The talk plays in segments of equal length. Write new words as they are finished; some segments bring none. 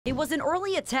It was an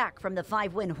early attack from the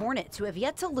 5-win Hornets, who have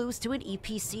yet to lose to an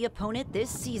EPC opponent this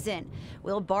season.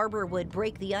 Will Barber would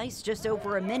break the ice just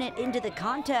over a minute into the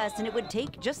contest, and it would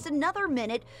take just another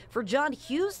minute for John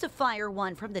Hughes to fire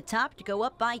one from the top to go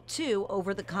up by 2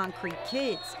 over the Concrete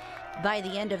Kids. By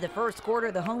the end of the first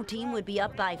quarter, the home team would be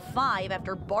up by 5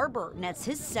 after Barber nets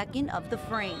his second of the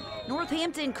frame.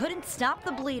 Northampton couldn't stop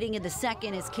the bleeding in the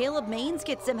second as Caleb Maines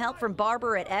gets some help from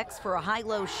Barber at X for a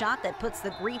high-low shot that puts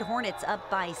the Green Hornets up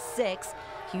by 6.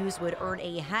 Hughes would earn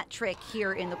a hat trick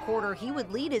here in the quarter. He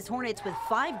would lead his Hornets with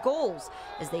 5 goals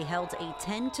as they held a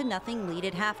 10-0 lead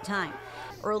at halftime.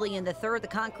 Early in the third, the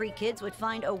Concrete Kids would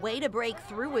find a way to break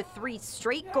through with 3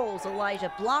 straight goals.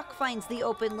 Elijah Block finds the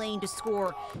open lane to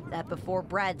score. That before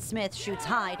Brad Smith shoots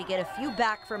high to get a few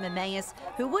back from Emmaus,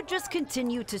 who would just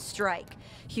continue to strike.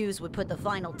 Hughes would put the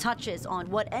final touches on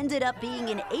what ended up being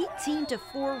an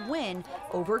 18-4 win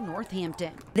over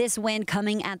Northampton. This win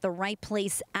coming at the right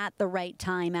place at the right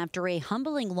time after a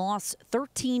humbling loss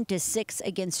 13-6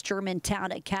 against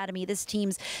Germantown Academy. This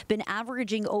team's been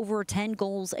averaging over 10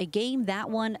 goals a game. That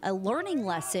one a learning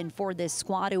lesson for this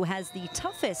squad, who has the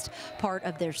toughest part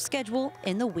of their schedule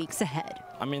in the weeks ahead.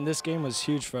 I mean, this game was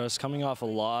huge for us. Coming off a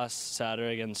loss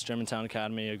Saturday against Germantown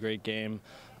Academy, a great game,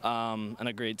 and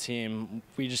a great team,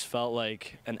 we just felt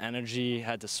like an energy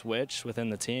had to switch within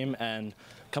the team. And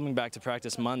coming back to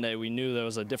practice Monday, we knew there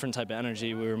was a different type of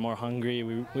energy. We were more hungry.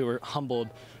 We were humbled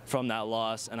from that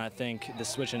loss, and I think the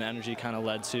switch in energy kind of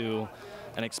led to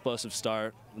an explosive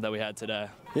start that we had today.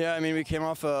 Yeah, I mean, we came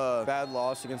off a bad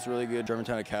loss against a really good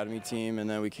Germantown Academy team, and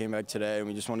then we came back today and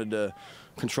we just wanted to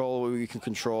control what we can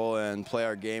control and play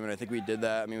our game, and I think we did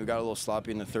that. I mean, we got a little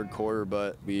sloppy in the third quarter,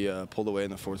 but we pulled away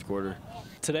in the fourth quarter.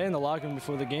 Today in the locker room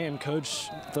before the game, Coach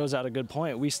throws out a good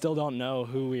point. We still don't know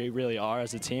who we really are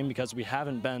as a team because we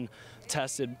haven't been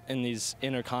tested in these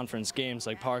interconference games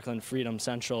like Parkland, Freedom,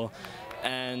 Central,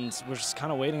 and we're just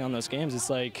kind of waiting on those games. It's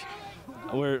like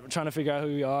we're trying to figure out who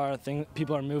we are.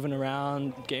 People are moving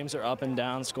around. Games are up and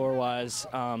down score-wise.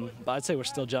 But I'd say we're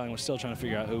still gelling. We're still trying to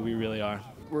figure out who we really are.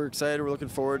 We're excited. We're looking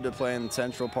forward to playing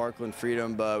Central, Parkland,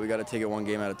 Freedom, but we got to take it one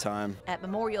game at a time. At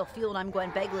Memorial Field, I'm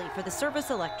Gwen Begley for the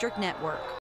Service Electric Network.